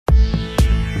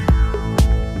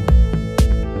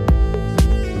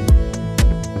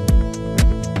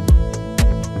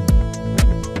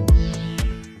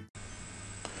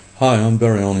Hi, I'm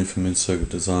Barry from In-Circuit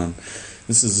Design.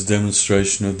 This is a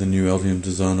demonstration of the new Altium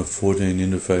Designer 14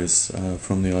 interface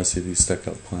from the iCD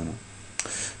Stackup planner.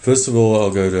 First of all,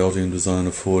 I'll go to Altium Designer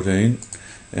 14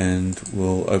 and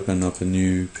we'll open up a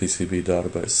new PCB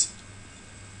database.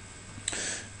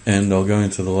 And I'll go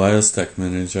into the layer stack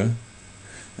manager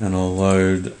and I'll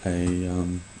load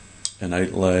an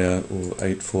 8-layer or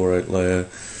 8x8 layer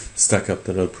Stackup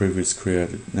that I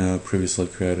previously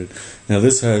created. Now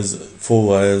this has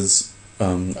 4 layers,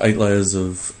 8 layers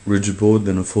of rigid board,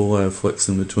 then a 4-layer flex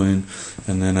in between,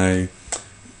 and then a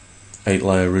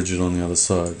 8-layer rigid on the other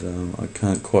side. I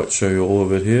can't quite show you all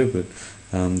of it here, but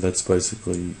that's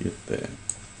basically it there.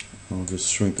 I'll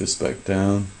just shrink this back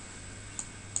down,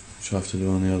 which I have to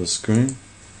do on the other screen.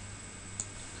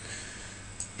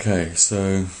 Okay,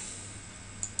 so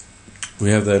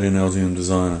we have that in Altium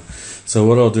Designer. So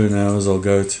what I'll do now is I'll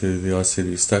go to the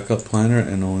iCD Stackup planner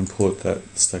and I'll import that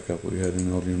Stackup we had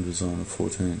in Altium Designer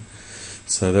 14.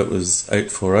 So that was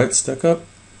 8x8 Stackup,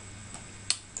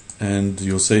 and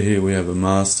you'll see here we have a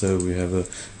master, we have a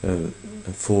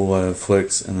 4-layer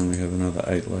flex, and then we have another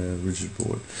 8-layer rigid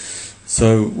board.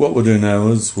 So what we'll do now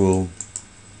is we'll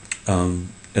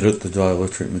edit the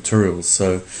dielectric materials.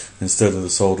 So instead of the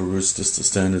solder resist, just a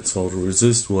standard solder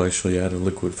resist, we'll actually add a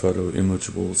liquid photo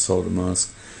imageable solder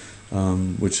mask,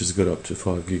 which is good up to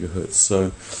 5 GHz.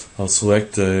 So I'll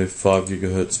select a 5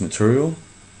 GHz material.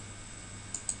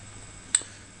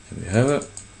 Here we have it,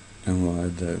 and we'll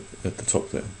add that at the top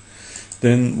there.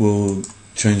 Then we'll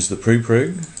change the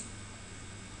pre-preg,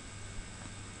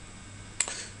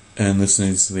 and this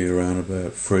needs to be around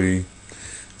about 3.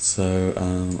 So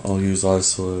I'll use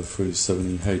Isola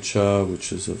 370HR,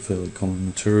 which is a fairly common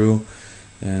material,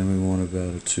 and we want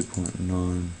about a 2.9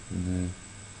 in there.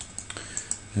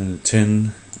 And a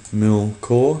 10mm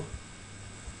core,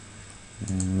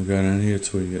 and we'll go down here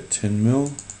till we get 10mm,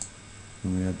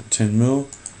 and we add the 10mm,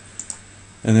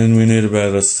 and then we need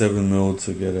about a 7mm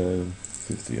to get a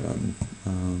 50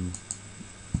 ohm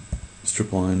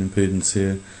strip line impedance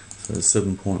here. So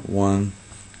 7.1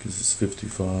 gives us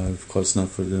 55, close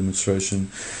enough for the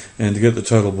demonstration. And to get the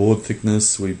total board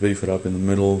thickness, we beef it up in the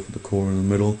middle, the core in the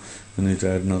middle. We need to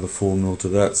add another 4mm to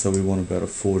that, so we want about a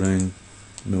 14mm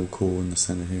core in the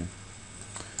center here.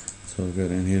 So I'll go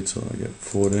down here till I get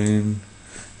 14,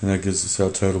 and that gives us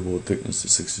our total board thickness to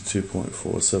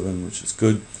 62.47, which is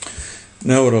good.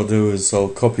 Now what I'll do is I'll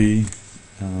copy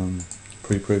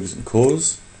pre-pregs and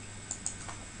cores,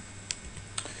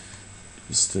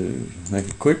 just to make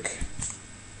it quick.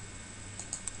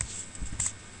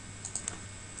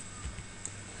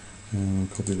 And I'll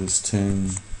copy this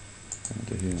 10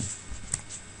 onto here.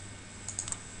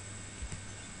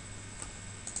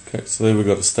 Okay, so there we've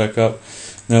got a Stackup.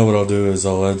 Now what I'll do is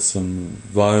I'll add some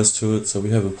vias to it. So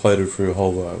we have a plated through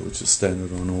hole via, which is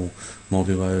standard on all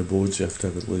multi-layer boards. You have to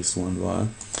have at least one via.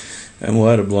 And we'll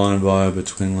add a blind via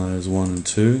between layers 1 and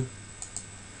 2,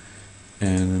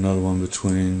 and another one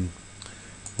between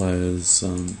layers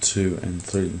 2 and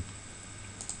 3.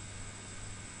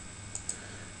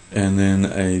 And then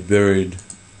a buried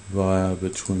via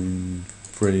between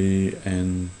 3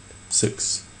 and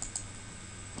 6.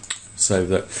 Save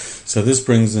that. So this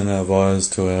brings in our vias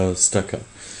to our Stackup.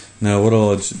 Now what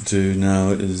I'll do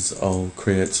now is I'll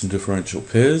create some differential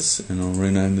pairs, and I'll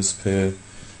rename this pair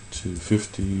to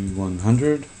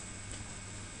 5100.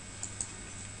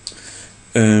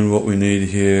 And what we need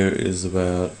here is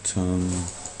about to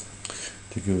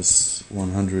give us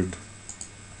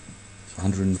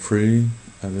 103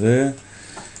 over there,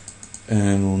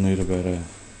 and we'll need about a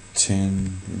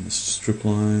 10 in the strip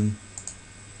line.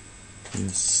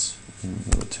 Yes,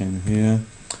 another 10 here,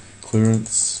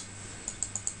 clearance,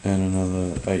 and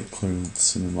another 8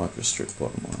 clearance in the microstrip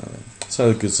bottom layer.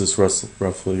 So that gives us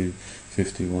roughly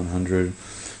 5100.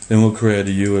 Then we'll create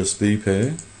a USB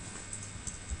pair,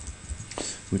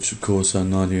 which of course are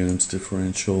 90 ohms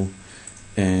differential,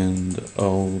 and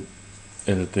I'll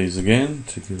edit these again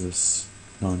to give us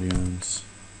 90 ohms.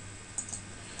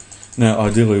 Now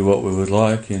ideally what we would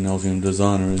like in Altium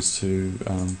Designer is to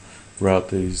route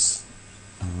these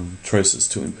traces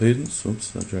to impedance.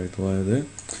 Oops, I dragged the layer there.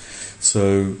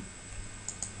 So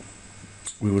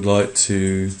we would like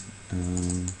to, for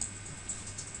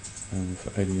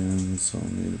 80 ohms I'll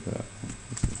need about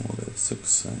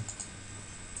 6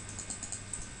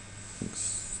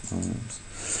 ohms.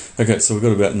 Okay, so we've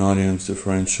got about 90 ohms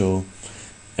differential,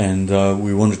 and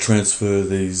we want to transfer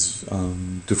these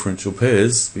differential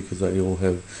pairs, because they all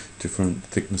have different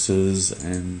thicknesses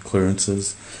and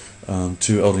clearances,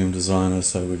 to Altium Designer,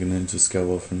 so we can then just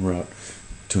go off and route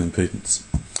to impedance.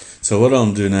 So what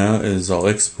I'll do now is I'll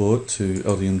export to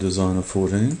Altium Designer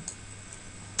 14,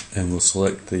 and we'll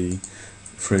select the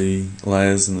 3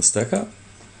 layers in the Stackup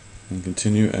and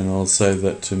continue, and I'll save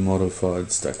that to modified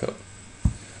Stackup.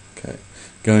 Okay,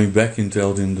 going back into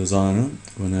Altium Designer,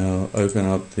 we'll now open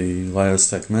up the Layer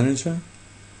Stack Manager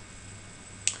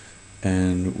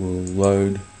and we'll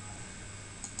load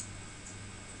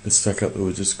the Stackup that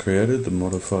we just created, the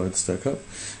modified Stackup.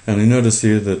 And you notice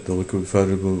here that the liquid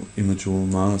photoable imagable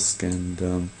mask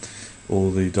and all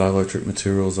the dielectric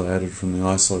materials are added from the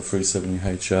ISO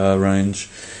 370HR range,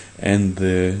 and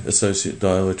the associate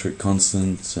dielectric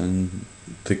constants and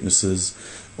thicknesses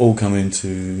all come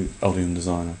into Altium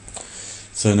Designer.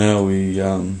 So now we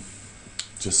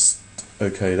just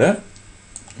OK that.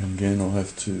 And again, I'll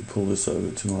have to pull this over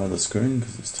to my other screen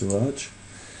because it's too large.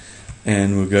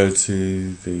 And we'll go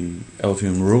to the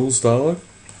Altium Rules dialog.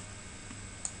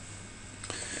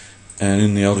 And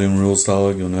in the Altium Rules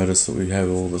dialog, you'll notice that we have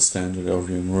all the standard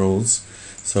Altium rules.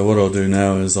 So what I'll do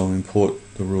now is I'll import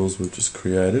the rules we've just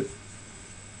created.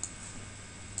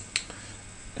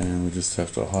 And we just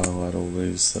have to highlight all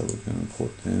these so we can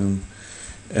import them.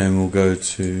 And we'll go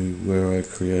to where I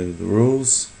created the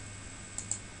rules.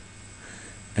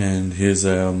 And here's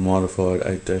our modified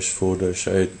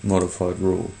 8-4-8 modified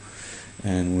rule.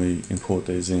 And we import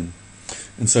these in.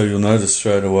 And so you'll notice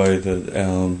straight away that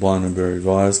our blind and buried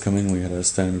vias come in. We had our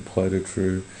standard plated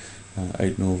through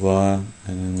 8mm via,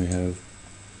 and then we have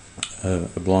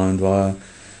a blind via,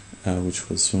 which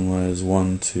was from layers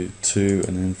 1 to 2,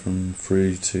 and then from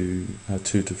 3 to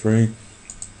 2 to 3,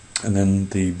 and then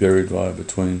the buried via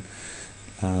between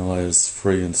layers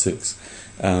 3 and 6.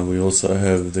 We also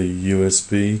have the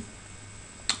USB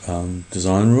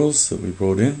design rules that we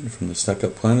brought in from the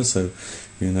Stackup planner. So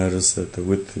you notice that the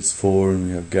width is 4, and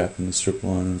we have gap in the strip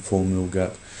line and 4mm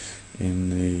gap in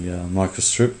the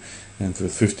microstrip. And for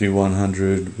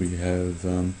 5100 we have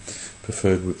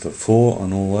preferred width of 4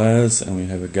 on all layers, and we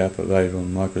have a gap of 8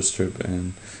 on microstrip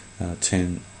and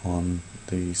 10 on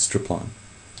the strip line.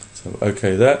 So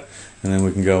OK that, and then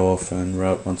we can go off and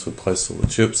route once we've placed all the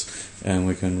chips, and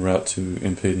we can route to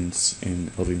impedance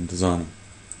in Altium Designer.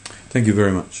 Thank you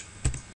very much.